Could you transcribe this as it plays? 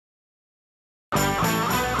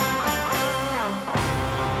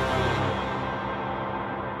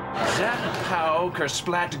pow,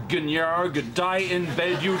 kersplat, gnyarg, die in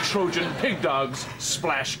bed, you Trojan pig dogs,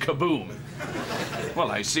 splash kaboom.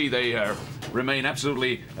 Well, I see they remain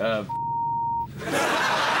absolutely,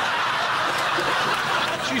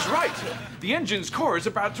 She's right. The engine's core is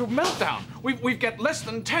about to melt down. We've got less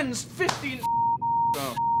than 10, 15...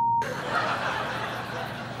 Oh.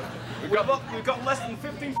 We've got less than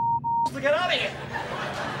 15 to get out of here.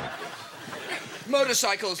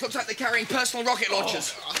 Motorcycles. Looks like they're carrying personal rocket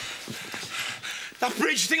launchers. Oh. That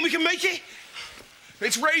bridge, you think we can make it?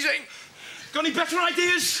 It's raising. Got any better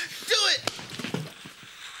ideas? Do it.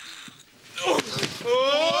 Oh.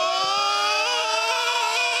 Oh.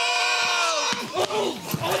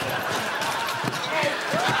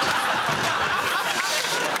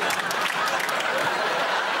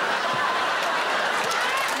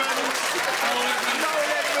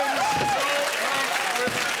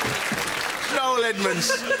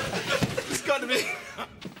 Edmonds. It's got to be.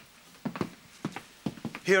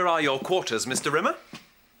 Here are your quarters, Mr. Rimmer.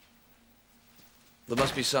 There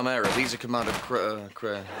must be some error. These are Commander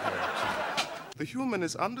The human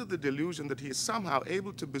is under the delusion that he is somehow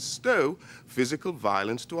able to bestow physical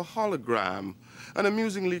violence to a hologram, an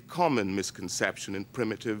amusingly common misconception in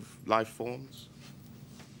primitive life forms.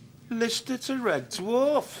 Lister to Red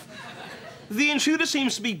Dwarf. The intruder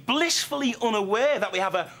seems to be blissfully unaware that we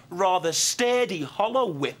have a rather sturdy hollow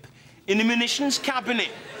whip in the munitions cabinet.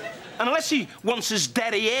 And unless he wants his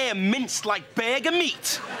derriere minced like burger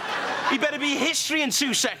meat, he better be history in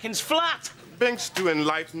 2 seconds flat. Binks to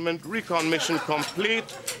enlightenment, recon mission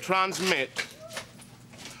complete, transmit.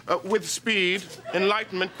 With speed,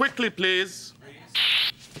 enlightenment, quickly, please.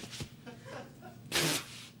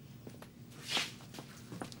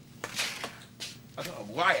 I don't know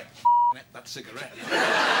why it that cigarette.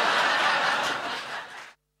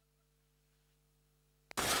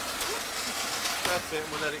 That's it,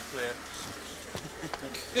 we'll let it clear.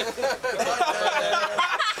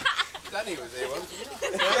 Danny was here once.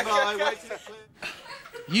 Bye-bye, wait till it clear.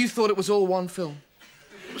 You thought it was all one film?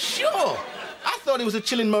 Sure. I thought it was a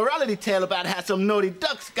chilling morality tale about how some naughty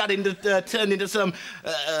ducks got turned into some,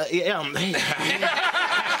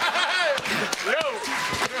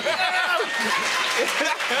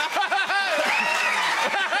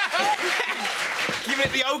 Give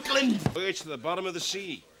it the Oakland. Voyage to the bottom of the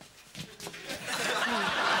sea.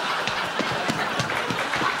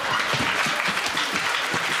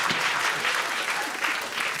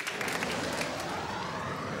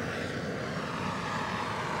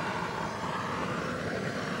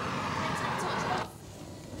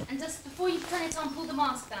 And just before you turn it on, pull the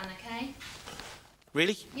mask down, okay?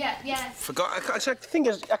 Really? Yeah. Forgot. The thing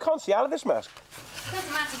is, I can't see out of this mask.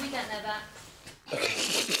 Doesn't matter, we don't know that.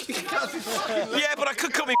 Yeah, but I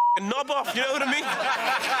could cut my knob off, you know what I mean?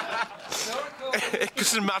 It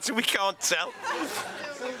doesn't matter, we can't tell.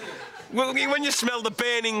 Well, when you smell the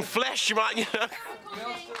burning flesh, you might, you know.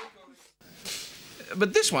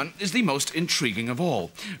 But this one is the most intriguing of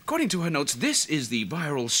all. According to her notes, this is the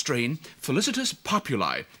viral strain Felicitas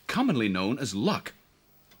populi, commonly known as luck.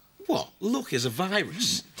 What? Luck is a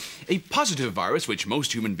virus? A positive virus which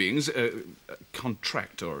most human beings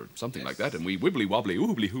contract or something like that, and we wibbly-wobbly,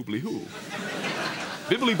 oobly-hoobly-hoo.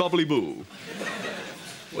 Bibbly-bobbly-boo.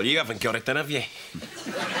 Well, you haven't got it then, have you?